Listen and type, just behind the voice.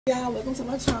Y'all, welcome to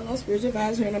my channel, Spiritual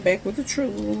Advisor, and I'm back with the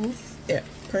truth. Yeah,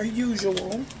 per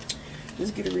usual. Let's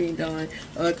get a reading done.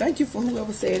 Thank you for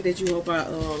whoever said that you hope I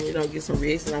get some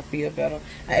rest and I feel better.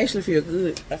 I actually feel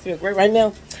good. I feel great right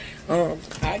now.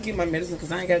 I get my medicine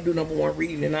because I ain't gotta do number one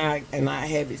reading and I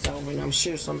have it. So I'm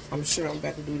sure I'm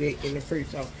about to do that in the free.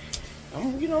 So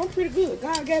I'm pretty good.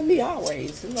 God got me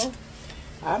always,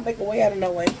 I make a way out of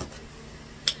no way.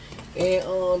 And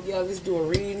let's do a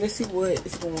reading. Let's see what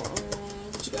is going on.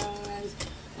 You guys,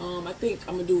 I think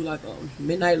I'm gonna do like a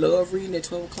midnight love reading at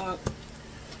 12 o'clock.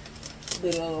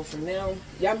 But from now,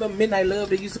 y'all remember Midnight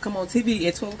Love? They used to come on TV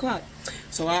at 12 o'clock.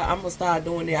 So I'm gonna start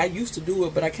doing it. I used to do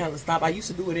it, but I kind of stopped. I used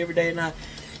to do it every day, and I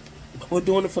was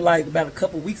doing it for like about a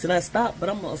couple weeks, and I stopped. But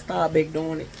I'm gonna start back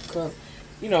doing it because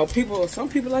some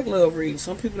people like love readings.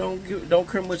 Some people don't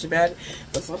care much about it,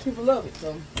 but some people love it.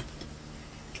 So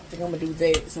I think I'm gonna do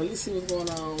that. So let's see what's going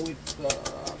on with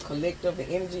collective, the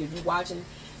energy. If you're watching,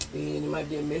 then it might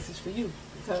be a message for you.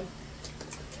 Okay.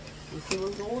 Let's see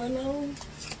what's going on.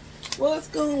 What's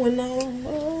going on?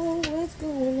 Oh, what's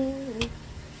going on?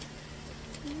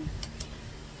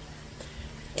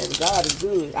 And God is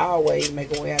good. I always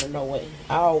make a way out of no way.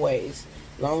 Always.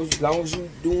 As long as you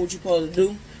do what you're supposed to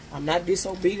do. I'm not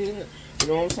disobedient. You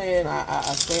know what I'm saying?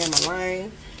 I stay in my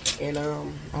lane. And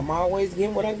I'm always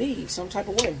getting what I need. Some type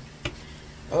of way.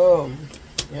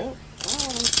 Yeah.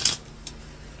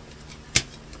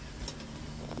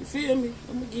 You feel me?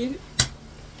 I'm gonna get it.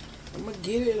 I'm gonna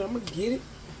get it. I'm gonna get it.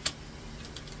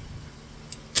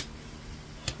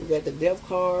 We got the Death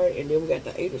card, and then we got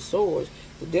the Eight of Swords.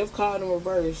 The Death card in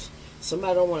reverse.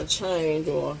 Somebody don't want to change,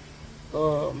 or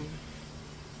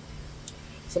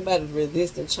somebody's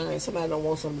resisting change. Somebody don't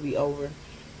want something to be over.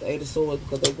 The Eight of Swords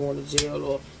because they're going to jail,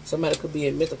 or somebody could be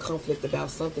in mental conflict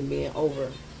about something being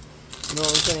over. You know what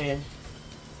I'm saying?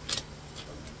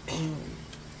 Yeah.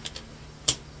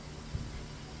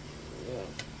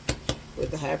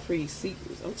 With the High Priest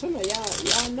secrets, I'm telling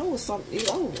y'all know something. It's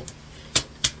over.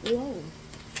 It's over.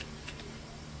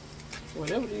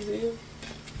 Whatever this is.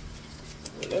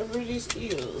 Whatever this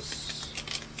is.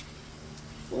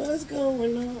 What's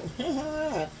going on?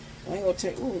 I ain't gonna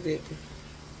take. What was it?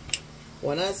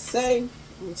 When I say, I'm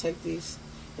gonna take this.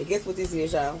 And guess what this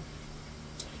is, y'all?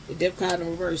 The Death card in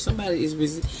reverse. Somebody is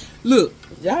look,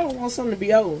 y'all don't want something to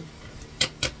be over.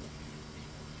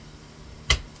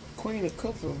 Queen of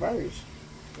Cups reverse.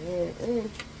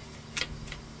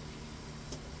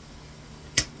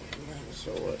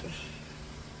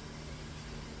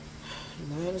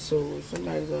 Nine of Swords.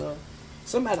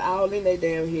 Somebody all in their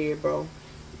damn head, bro.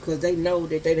 Because they know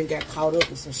that they done got caught up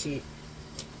in some shit.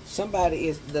 Somebody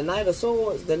is the Nine of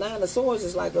Swords. The Nine of Swords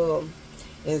is like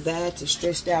anxiety,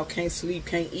 stressed out, can't sleep,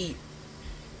 can't eat.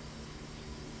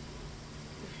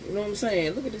 You know what I'm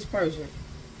saying? Look at this person.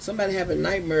 Somebody having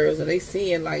nightmares, or they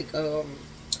seeing like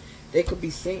they could be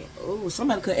seeing. Oh,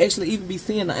 somebody could actually even be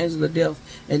seeing the angel of death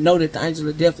and know that the angel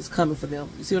of death is coming for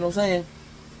them. You see what I'm saying?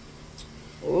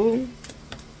 Oh.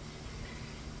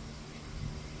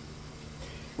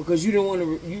 Because you don't want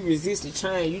to, you resist the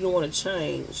change. You don't want to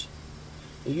change.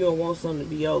 And you don't want something to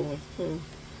be over.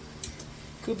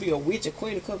 Could be a witch, a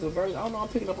Queen of Cups reverse. I don't know. I'm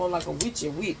picking up on like a witch.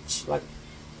 Like,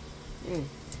 Ooh,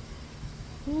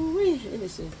 let me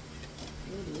see.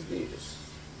 What is this?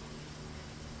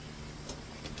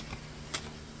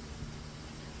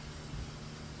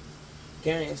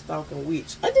 Gang stalking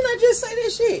witch. I did not just say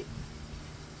this shit.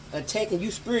 Attacking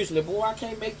you spiritually. Boy, I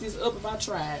can't make this up if I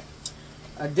tried.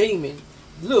 A demon.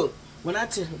 Look, when I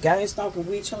tell gang stalking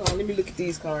witch, hold on, let me look at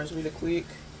these cards really quick.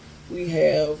 We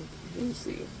have, let me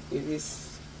see, it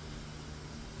is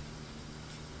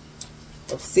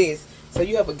obsessed. So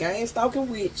you have a gang stalking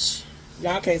witch.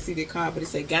 Y'all can't see the card, but it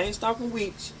say gang stalking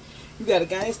witch. You got a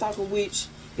gang stalking witch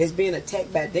that's being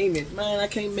attacked by demons. Man, I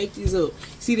can't make these up.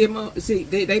 See them? See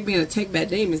they being attacked by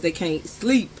demons. They can't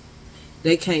sleep.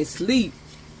 They can't sleep.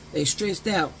 They stressed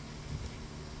out.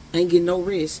 Ain't getting no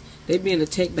rest. They being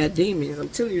attacked by demons. I'm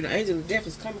telling you, the angel of death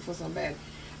is coming for somebody.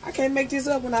 I can't make this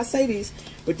up when I say this,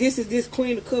 but this is this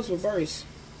Queen of Cups reverse.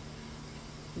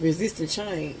 Resisting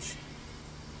change.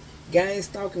 Gang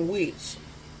stalking witch.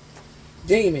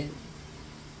 Demon.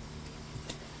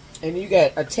 And you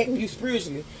got attacking you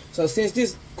spiritually. So since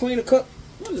this Queen of Cups,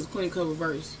 what is Queen of Cups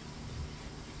reverse?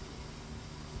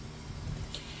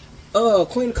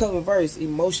 Queen of Cups reverse,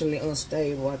 emotionally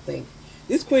unstable, I think.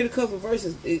 This Queen of Cups reverse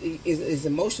is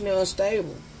emotionally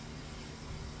unstable.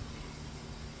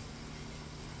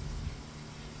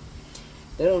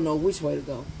 They don't know which way to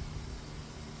go.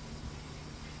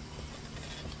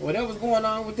 Whatever's going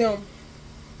on with them,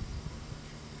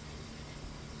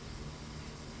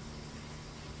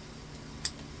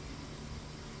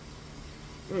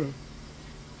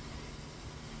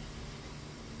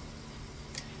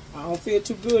 I don't feel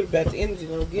too good about the energy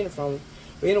that I'm getting from them.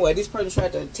 But anyway, this person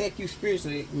tried to attack you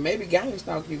spiritually. Maybe gang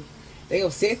stalk you. They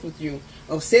obsessed with you.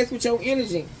 Obsessed with your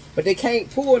energy. But they can't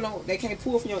pull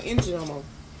from your energy no more.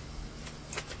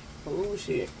 Oh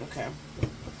shit. Okay.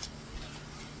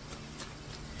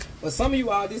 But some of you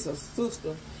all, this is a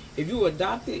sister. If you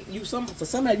adopted, for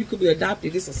somebody you could be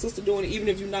adopted. This is a sister doing it. Even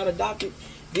if you're not adopted,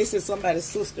 this is somebody's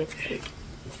sister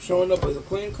showing up as a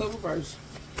Queen of Cups reverse.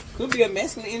 Could be a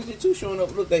masculine energy too showing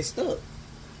up. Look, they stuck.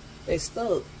 They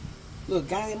stuck. Look,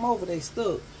 game over. They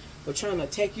stuck. For trying to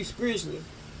attack you spiritually.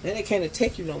 Then they can't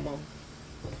attack you no more.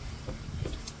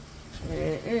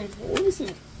 Let me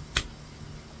see.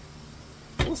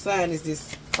 What sign is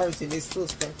this person, this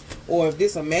sister? Or if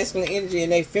this a masculine energy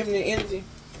and they feminine energy,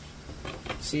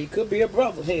 she could be a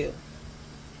brother, hell.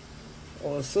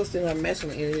 Or a sister in her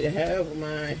masculine energy. However,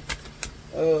 my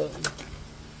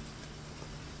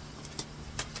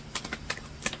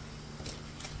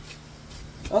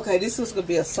okay, this is gonna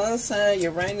be a sun sign,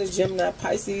 Uranus, Gemini,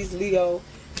 Pisces, Leo,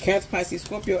 Cancer, Pisces,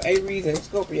 Scorpio, Aries, and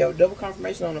Scorpio. Double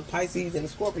confirmation on the Pisces and the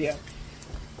Scorpio.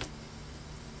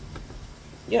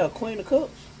 Yeah, Queen of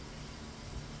Cups.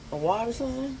 A water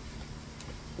sign.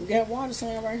 We got water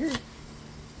sign right here.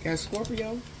 Got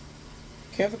Scorpio.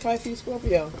 Cancer, Pisces,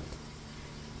 Scorpio.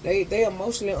 They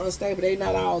emotionally unstable. They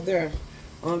not all there.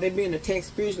 They being attacked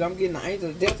spiritually. I'm getting the angel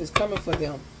of death is coming for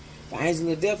them. The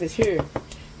angel of death is here.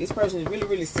 This person is really,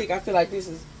 really sick. I feel like this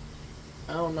is,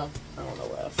 I don't know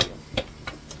what I feel.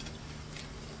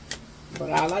 But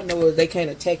all I know is they can't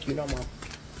attack you no more.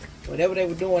 Whatever they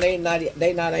were doing, they not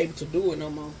able to do it no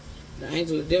more. The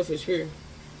angel of death is here.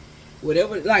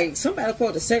 Whatever, like somebody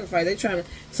supposed to sacrifice.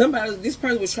 This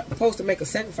person was supposed to make a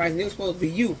sacrifice, and it was supposed to be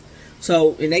you.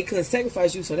 So, and they couldn't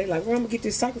sacrifice you, so they like, where I'm gonna get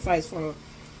this sacrifice from?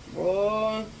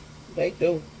 Boy, they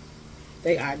do.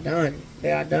 They are done.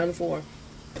 They are done for.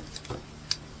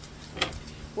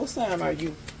 What sign are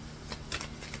you?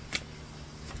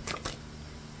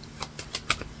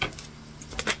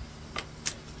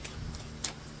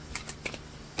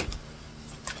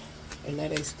 And now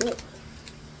they stuck.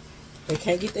 They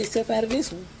can't get themselves out of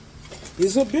this one.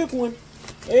 It's a big one.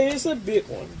 It's a big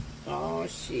one. Oh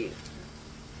shit.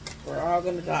 We're all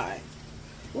gonna die.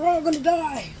 We're all gonna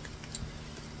die.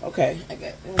 Okay, I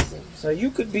got. Let's see. So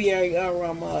you could be a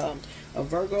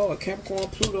Virgo, a Capricorn,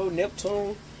 Pluto,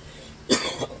 Neptune,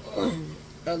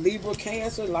 a Libra,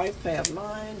 Cancer, Life Path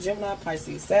 9, Gemini,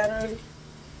 Pisces, Saturn,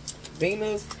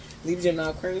 Venus, Libra, Gemini,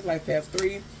 Aquarius, Life Path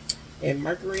 3, and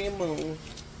Mercury and Moon.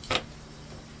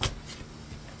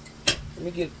 Let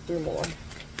me get 3 more.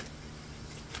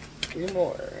 3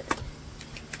 more.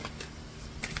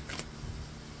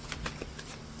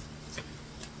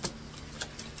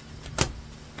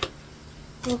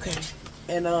 Okay.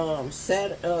 And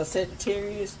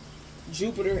Sagittarius,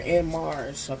 Jupiter, and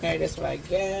Mars. Okay, that's what I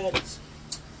got.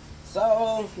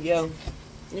 So, yeah.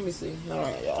 Let me see.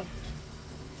 Alright, y'all.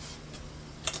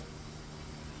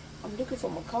 I'm looking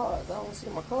for my cards. I don't see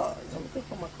my cards. I'm looking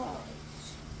for my cards.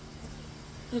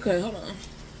 Okay, hold on.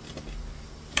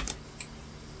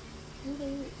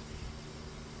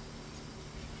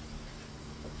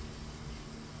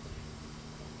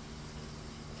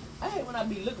 I hate when I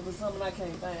be looking for something I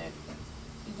can't find.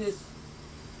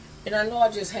 And I know I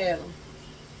just had them.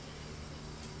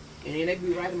 And then they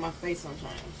be right in my face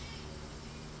sometimes.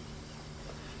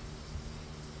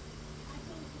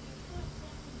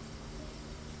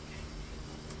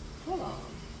 Hold on.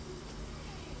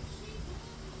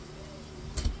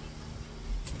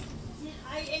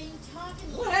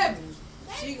 What happened?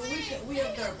 We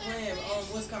up there playing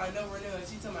what's called nowhere near.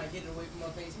 She talking about getting away from my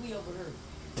face. We over her.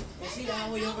 And she all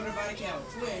the way over there by the couch.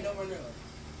 We ain't nowhere near.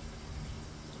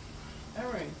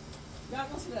 Alright. Y'all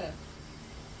go sit down.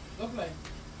 Go play.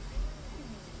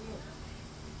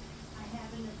 I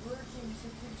have an aversion to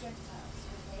projectiles,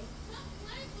 okay?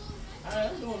 Alright,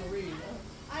 I'm doing the reading.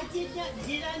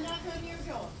 Did I knock on your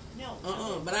door? No.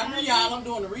 But I hear y'all, I'm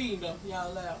doing the reading though.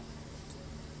 Y'all loud.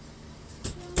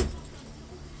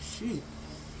 Shit.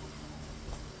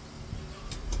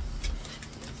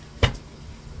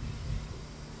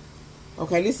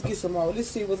 Okay, let's get some more. Let's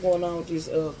see what's going on with this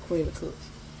Queen of Cups.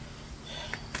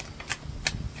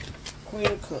 Queen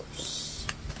of Cups.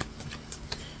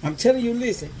 I'm telling you,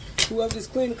 listen. Whoever this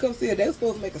Queen of Cups is, they were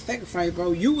supposed to make a sacrifice,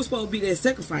 bro. You were supposed to be that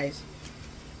sacrifice.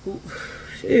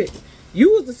 Shit.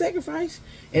 You was the sacrifice.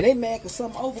 And they mad because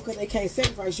something over because they can't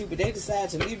sacrifice you, but they decide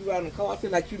to leave you out in the car. I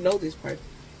feel like you know this person.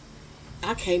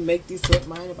 I can't make this up,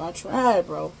 man, if I tried,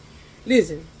 bro.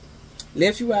 Listen.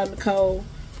 Left you out in the cold.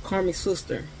 Karmic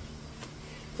sister.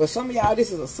 For some of y'all,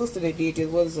 this is a sister that did this.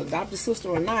 Whether it's an adopted sister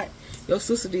or not, your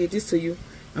sister did this to you.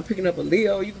 I'm picking up a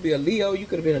Leo. You could be a Leo. You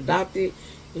could have been adopted.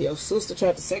 And your sister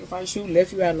tried to sacrifice you,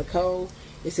 left you out in the cold.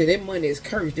 They said that money is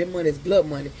cursed. That money is blood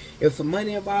money. If the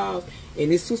money involved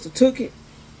and this sister took it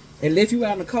and left you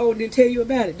out in the cold and didn't tell you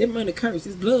about it, that money cursed.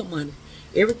 It's blood money.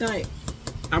 Everything.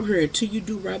 I'm here until you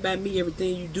do right by me,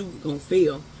 everything you do gonna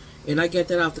fail. And I got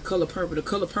that off the color purple. The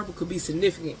color purple could be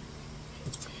significant.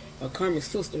 A karmic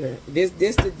sister.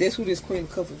 That's who this Queen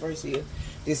of Cups verse is.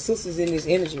 This sister's in this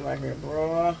energy right here,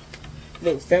 bro.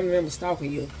 Look, family member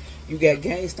stalking you. You got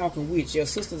gang stalking witch. Your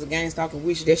sister's a gang stalking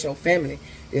witch. That's your family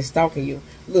that's stalking you.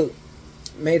 Look,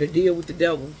 made a deal with the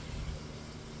devil.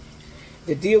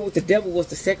 The deal with the devil was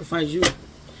to sacrifice you.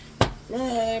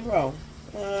 Man, bro.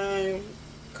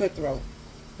 Cutthroat.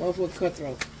 Motherfucker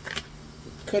cutthroat.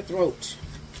 Cutthroat.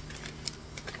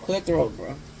 Cutthroat,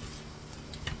 bro.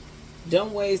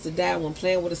 Dumb ways to die when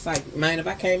playing with a psychic. Man, if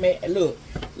I came at, look,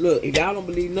 if y'all don't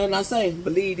believe nothing I say,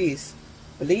 believe this.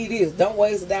 Believe this. Dumb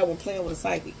ways to die when playing with a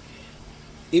psychic.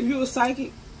 If you're a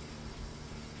psychic,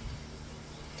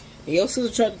 and your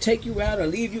sister tried to take you out or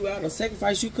leave you out or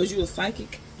sacrifice you because you're a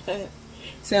psychic,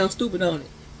 sounds stupid on it.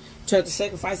 Tried to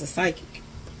sacrifice a psychic.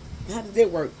 How does that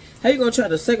work? How you going to try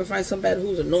to sacrifice somebody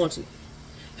who's anointed?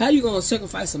 How you going to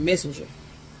sacrifice a messenger?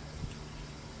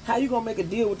 How you going to make a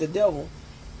deal with the devil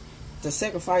to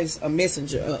sacrifice a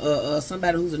messenger,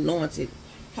 somebody who's anointed?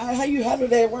 How do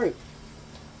that work?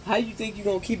 How you think you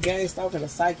going to keep gang stalking a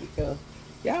psychic?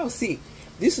 Y'all see,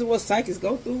 this is what psychics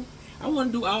go through. I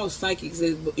want to do all psychics,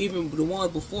 even the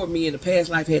ones before me in the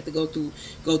past life had to go through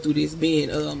this,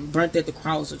 being burnt at the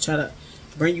cross or try to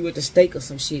burn you at the stake or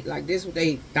some shit. Like this what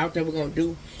they thought they were going to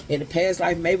do in the past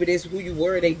life. Maybe that's who you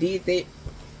were. They did that.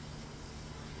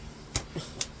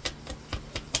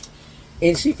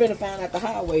 And she finna find out the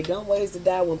highway. Dumb ways to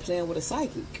die when playing with a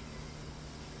psychic.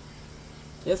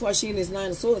 That's why she in this Nine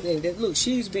of Swords thing. Look,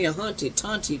 she's being hunted,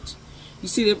 taunted. You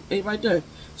see that right there?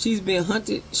 She's being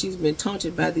hunted. She's been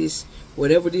taunted by this,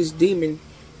 whatever this demon.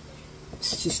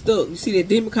 She's stuck. You see that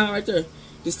demon card right there?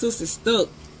 This sister's stuck.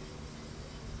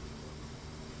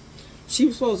 She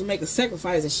was supposed to make a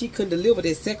sacrifice and she couldn't deliver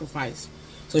that sacrifice.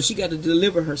 So she got to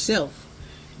deliver herself.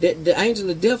 The angel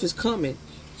of death is coming.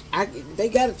 They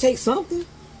got to take something.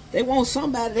 They want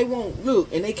somebody. They want,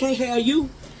 look, and they can't have you.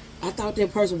 I thought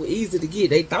that person was easy to get.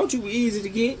 They thought you were easy to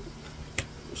get.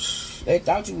 They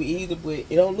thought you were easy, but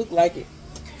it don't look like it.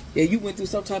 Yeah, you went through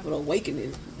some type of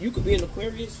awakening. You could be an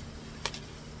Aquarius.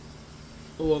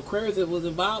 Or Aquarius that was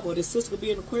involved, or this sister could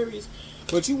be an Aquarius.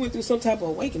 But you went through some type of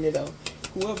awakening, though.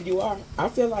 Whoever you are. I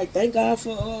feel like thank God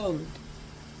for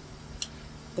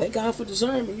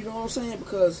discernment, you know what I'm saying?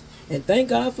 Because, and thank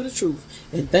God for the truth.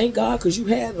 And thank God because you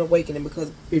had an awakening.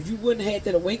 Because if you wouldn't have had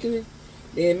that awakening,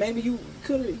 then maybe you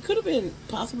could have been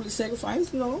possibly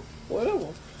sacrificed, you know, whatever.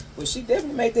 But she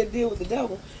definitely made that deal with the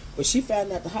devil. But she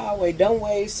found out the highway, dumb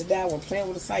ways to die when playing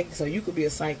with a psychic. So you could be a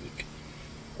psychic,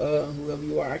 whoever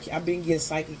you are. I've been getting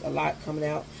psychic a lot coming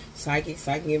out. Psychic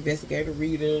investigator,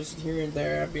 readers, here and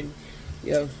there. I've been,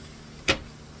 yeah.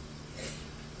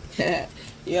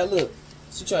 Yeah, look.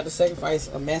 She tried to sacrifice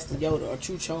a Master Yoda, a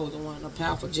true chosen one, a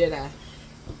powerful Jedi.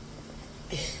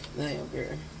 Damn, girl.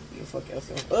 You fuck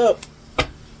yourself up.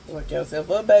 Fuck yourself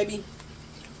up, baby.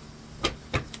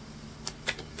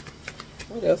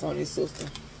 What else on this sister?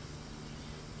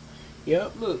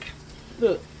 Yep, look.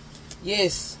 Look.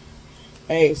 Yes.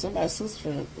 Hey, somebody's sister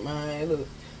from mine. Look.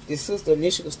 This sister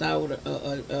initially started with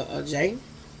a J.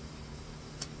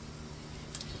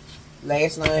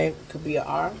 Last name could be an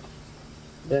R.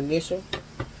 The initial.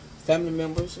 Family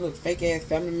members. Look, fake ass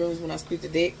family members when I speak the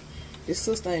deck. This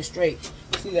sister ain't straight.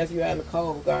 She left you out in the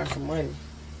cold regarding some money.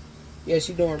 Yeah,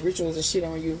 she doing rituals and shit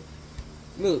on you.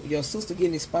 Look, your sister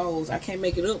getting exposed. I can't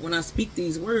make it up when I speak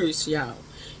these words, y'all.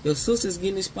 Your sister's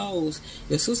getting exposed.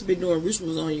 Your sister been doing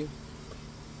rituals on you.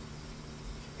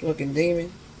 Fucking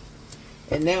demon.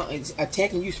 And now it's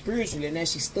attacking you spiritually, and now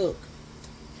she's stuck.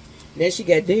 Now she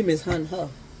got demons hunting her.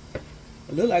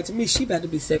 It look like to me she about to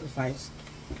be sacrificed.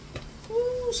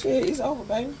 Ooh, shit, it's over,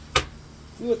 baby.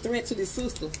 You a threat to this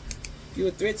sister. You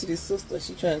a threat to this sister.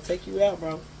 She trying to take you out,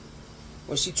 bro.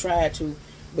 Well, she tried to,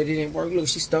 but it didn't work. Look,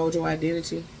 she stole your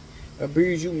identity,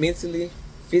 abused you mentally,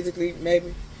 physically,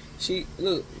 maybe. She,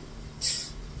 look.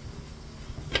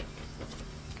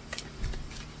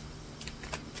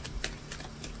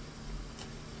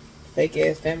 Fake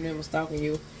ass family member stalking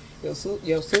you. Your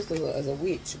sister is a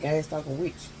witch, gang stalking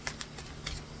witch.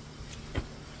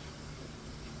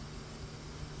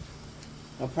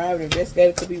 A private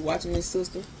investigator could be watching this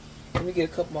sister. Let me get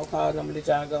a couple more calls. I'm gonna let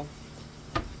y'all go.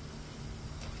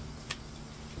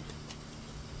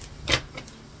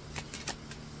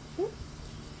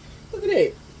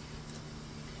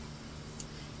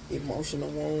 promotion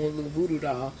on one little voodoo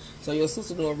doll. So your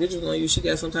sister doing rituals on you. She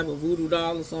got some type of voodoo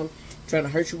doll or something, trying to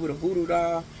hurt you with a voodoo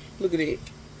doll. Look at it.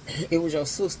 It was your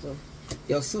sister.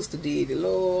 Your sister did it.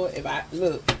 Lord, if I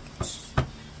look,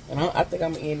 and I think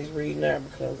I'm gonna end this reading now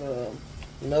because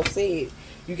enough said.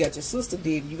 You got your sister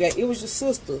did it. It was your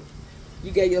sister.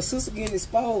 You got your sister getting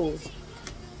exposed.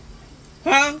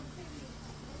 Huh?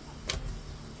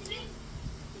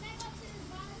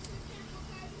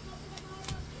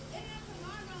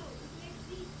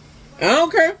 I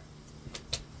don't care.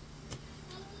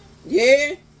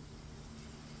 Yeah.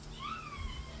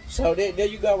 So there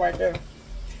you go right there.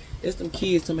 There's some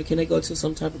kids tell me, can they go to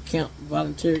some type of camp,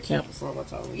 volunteer camp or something? I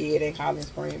told them, yeah, they hollering,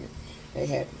 screaming. They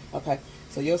happy. Okay.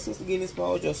 So your sister getting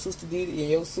exposed, your sister did it, and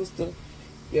your sister,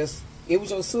 yes, it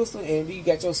was your sister, and you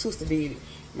got your sister did it.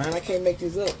 Man, I can't make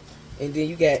this up. And then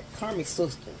you got Karmic's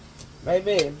sister.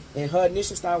 Baby. And her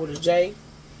initial start with a J.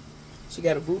 She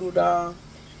got a voodoo doll.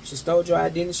 She stole your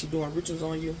identity. She doing rituals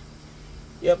on you.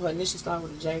 Yep, her initial start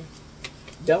with a J.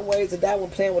 Dumb ways to die when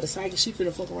playing with a psychic. She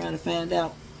finna fuck around and find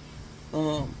out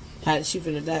how she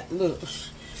finna die. Look,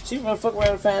 she finna fuck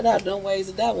around and find out dumb ways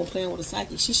to die when playing with a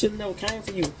psychic. She should have never came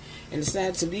for you and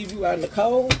decided to leave you out in the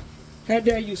cold. How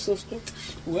dare you, sister?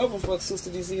 Whoever fuck sister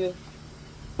this is.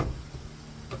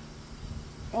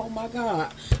 Oh my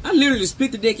God. I literally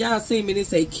split the deck. Y'all see me and it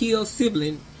say kill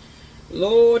sibling.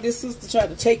 Lord, this sister tried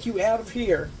to take you out of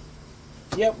here.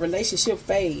 Yep, relationship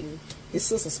fading. This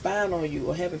sister spying on you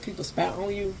or having people spy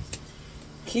on you.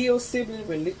 Kill sibling,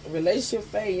 relationship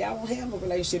fade. Y'all don't have a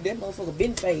relationship. That motherfucker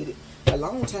been faded a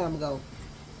long time ago.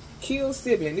 Kill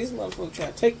sibling. This motherfucker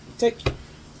try to take you.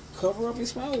 Cover up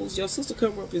exposed. Your sister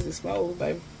cover up is exposed,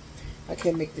 baby. I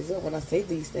can't make this up when I say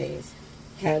these things.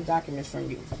 Hide documents from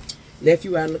you. Left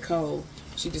you out in the cold.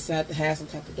 She decided to have some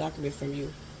type of document from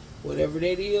you. Whatever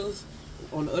that is.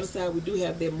 On the other side, we do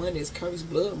have that money. It's Curry's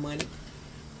blood money.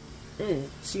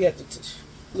 She had to,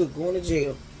 look, going to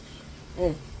jail.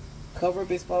 Cover up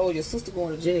exposed. Your sister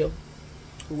going to jail.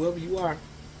 Whoever you are.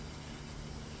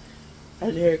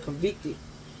 I heard convicted.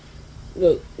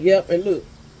 Look, yep, and look.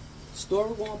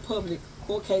 Story going public.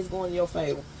 Court case going in your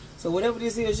favor. So whatever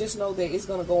this is, just know that it's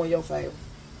going to go in your favor.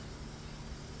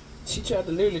 She tried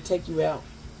to literally take you out.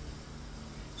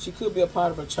 She could be a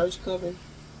part of a church coven.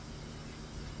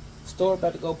 Story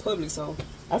about to go public, so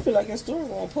I feel like your story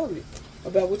going public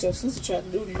about what your sister tried to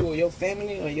do to you or your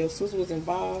family or your sister was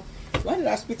involved. Why did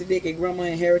I split the deck at grandma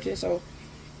inheritance? So,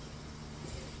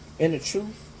 and the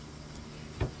truth.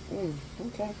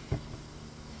 Okay.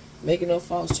 Making no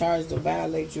false charges to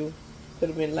violate you. Could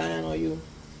have been lying on you.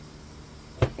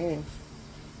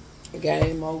 The guy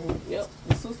ain't over. Yep,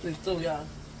 the sister's too, y'all.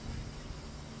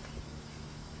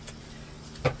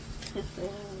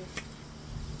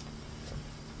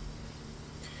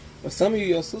 But some of you,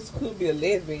 your sister could be a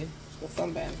lesbian for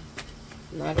somebody.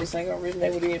 Now, this ain't gonna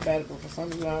resonate with everybody, but for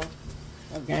some of y'all,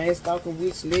 a gang stalking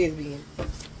witch lesbian.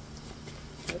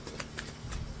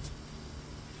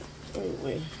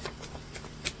 Anyway,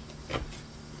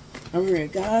 I'm hearing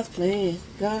God's plan.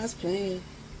 God's plan.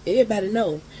 Everybody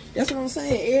know. That's what I'm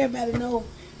saying. Everybody know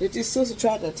that this sister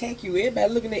tried to attack you.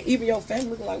 Everybody looking at, even your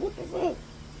family looking like, what the fuck?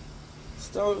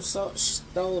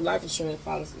 Stole life insurance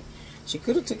policy. She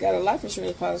could have took out a life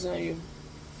insurance policy on you.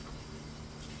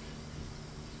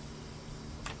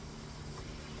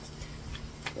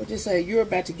 What they say? You're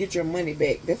about to get your money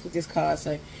back. That's what this card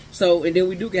say. So, and then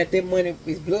we do got that money.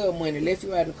 It's blood money. Left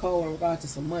you out in the cold in regard to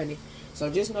some money. So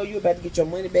just know you're about to get your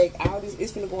money back. All this,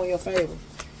 it's gonna go in your favor.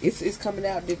 It's coming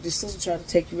out that this sister tried to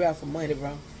take you out for money,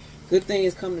 bro. Good thing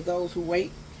is coming to those who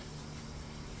wait.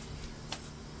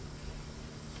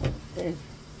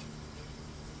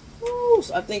 Ooh,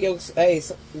 so I think it was, hey,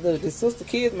 look, the sister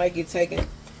kids might get taken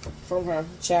from her.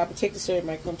 Child protective service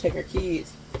might come take her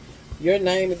kids. Your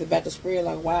name is about to spread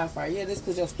like wildfire. Yeah, that's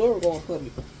because your story going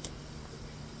public.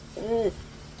 I'm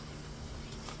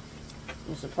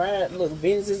surprised. Look,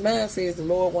 vengeance mine says the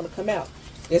Lord want to come out.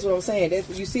 That's what I'm saying. That's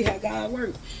what you see how God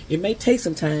works. It may take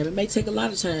some time. It may take a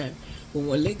lot of time. But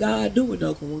when let God do it,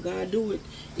 though, when God do it,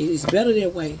 it's better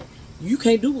that way. You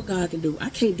can't do what God can do. I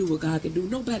can't do what God can do.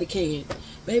 Nobody can.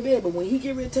 Baby, but when he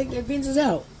get ready to take that vengeance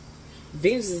out,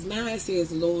 vengeance mine, says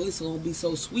the Lord, it's going to be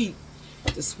so sweet.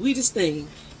 The sweetest thing.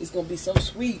 It's going to be so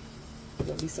sweet. It's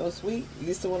going to be so sweet. You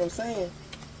listen to what I'm saying?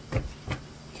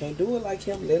 Can't do it like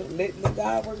him. Let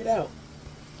God work it out.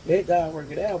 Let God work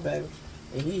it out, baby.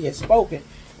 And he has spoken.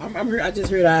 I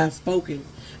just heard I have spoken.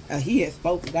 He has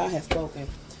spoken. God has spoken.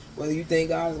 Whether you think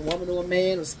God is a woman or a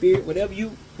man or spirit, whatever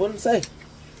you want to say.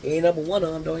 Ain't number one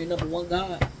of them, though. Ain't number one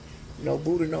God. No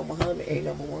Buddha, no Muhammad. Ain't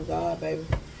number one God, baby.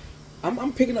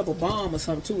 I'm picking up a bomb or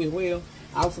something too as well.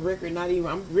 Off the record, not even.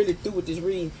 I'm really through with this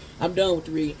reading. I'm done with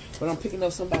the reading, but I'm picking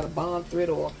up something about a bomb threat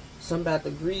or something about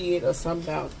the grid or something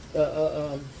about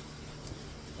an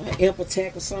amp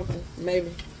attack or something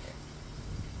maybe.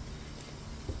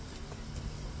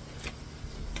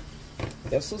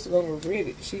 That sister gonna regret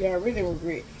it. She already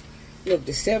regret. Look,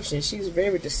 deception. She's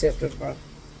very deceptive, bro.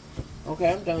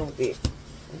 Okay, I'm done with it.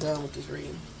 I'm done with this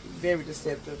reading. Very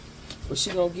deceptive. But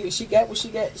she gonna get. She got what she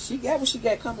got. She got what she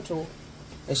got coming to her,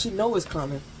 and she know it's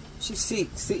coming. She's sick.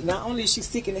 Sick. Not only is she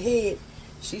sick in the head,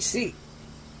 she's sick.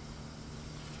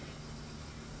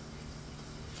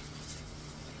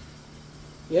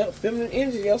 Yep, feminine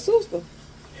energy, your sister.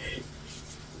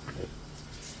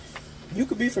 You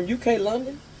could be from UK,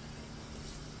 London.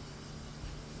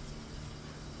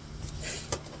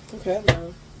 Okay,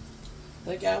 man.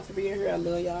 Thank y'all for being here. I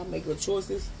love y'all. Make good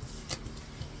choices.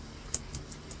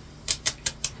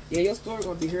 Yeah, your story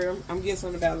gonna be here. I'm getting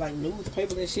something about like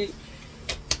newspapers and shit.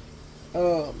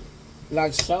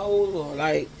 Like shows or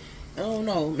like, I don't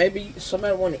know. Maybe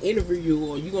somebody want to interview you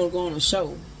or you gonna go on a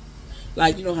show.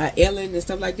 Like, you know how Ellen and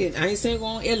stuff like that. I ain't saying go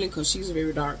on Ellen because she's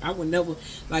very dark. I would never,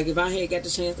 like, if I had got the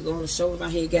chance to go on a show, if I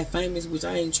had got famous, which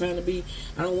I ain't trying to be,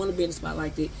 I don't want to be in the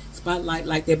spotlight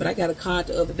like that. But I got a card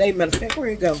the other day. Matter of fact, where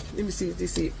it go? Let me see if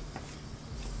this is it.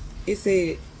 It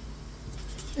said,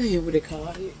 I ain't what it called.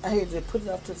 I had to put it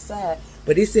off to the side.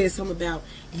 But it said something about,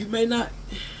 you may not,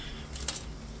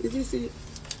 is this it?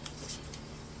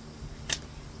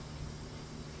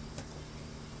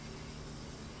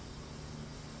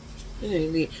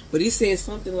 But it says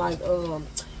something like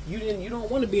you don't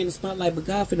want to be in the spotlight, but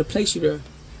God finna place you there.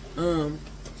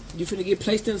 You finna get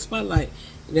placed in the spotlight.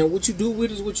 Now what you do with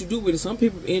it is what you do with it. Some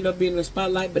people end up being in the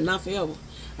spotlight, but not forever.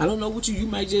 I don't know what you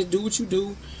might just do what you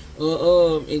do,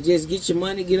 and just get your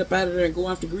money, get up out of there, and go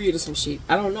off the grid or some shit.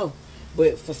 I don't know,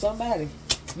 but for somebody,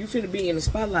 you finna be in the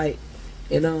spotlight.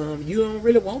 And you don't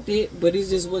really want that, but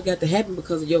it's just what got to happen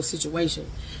because of your situation.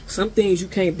 Some things you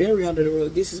can't bury under the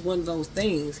rug. This is one of those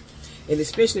things. And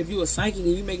especially if you're a psychic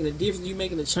and you making a difference, you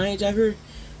making a change out here,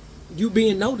 you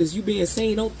being noticed, you being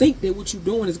seen. Don't think that what you're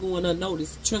doing is going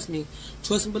unnoticed. Trust me.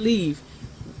 Trust and believe.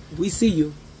 We see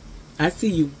you. I see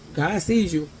you. God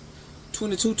sees you.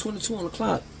 22 on the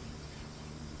clock.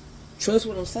 Trust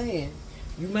what I'm saying.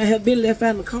 You might have been left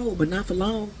out in the cold, but not for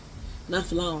long. Not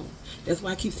for long. That's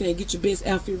why I keep saying get your best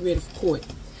outfit ready for court.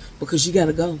 Because you got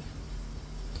to go.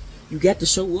 You got to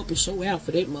show up and show out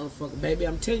for that motherfucker, baby.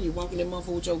 I'm telling you, walking that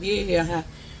motherfucker with your head held high.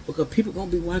 Because people going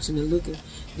to be watching and looking.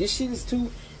 This shit is too...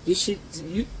 This shit...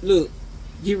 You look,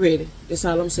 get ready. That's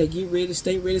all I'm saying. Get ready.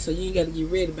 Stay ready so you ain't got to get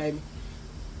ready, baby.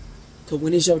 Because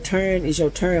when it's your turn, it's your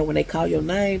turn. When they call your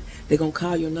name, they going to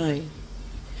call your name.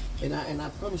 And I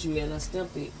promise you that, and I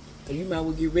stamped it. So you might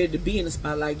well get ready to be in the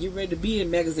spotlight. Get ready to be in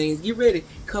magazines. Get ready,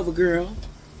 cover girl.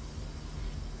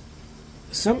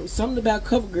 Something about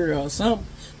cover girl.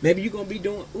 Maybe you're gonna be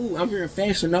doing. Ooh, I'm hearing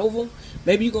Fashion Nova.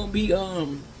 Maybe you're gonna be a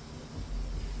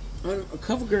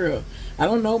cover girl. I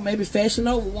don't know. Maybe Fashion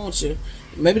Nova wants you.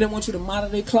 Maybe they want you to model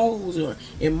their clothes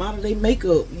and model their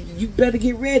makeup. You better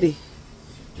get ready.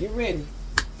 Get ready.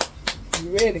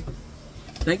 Get ready.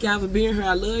 Thank y'all for being here.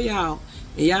 I love y'all,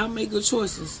 and y'all make good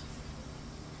choices.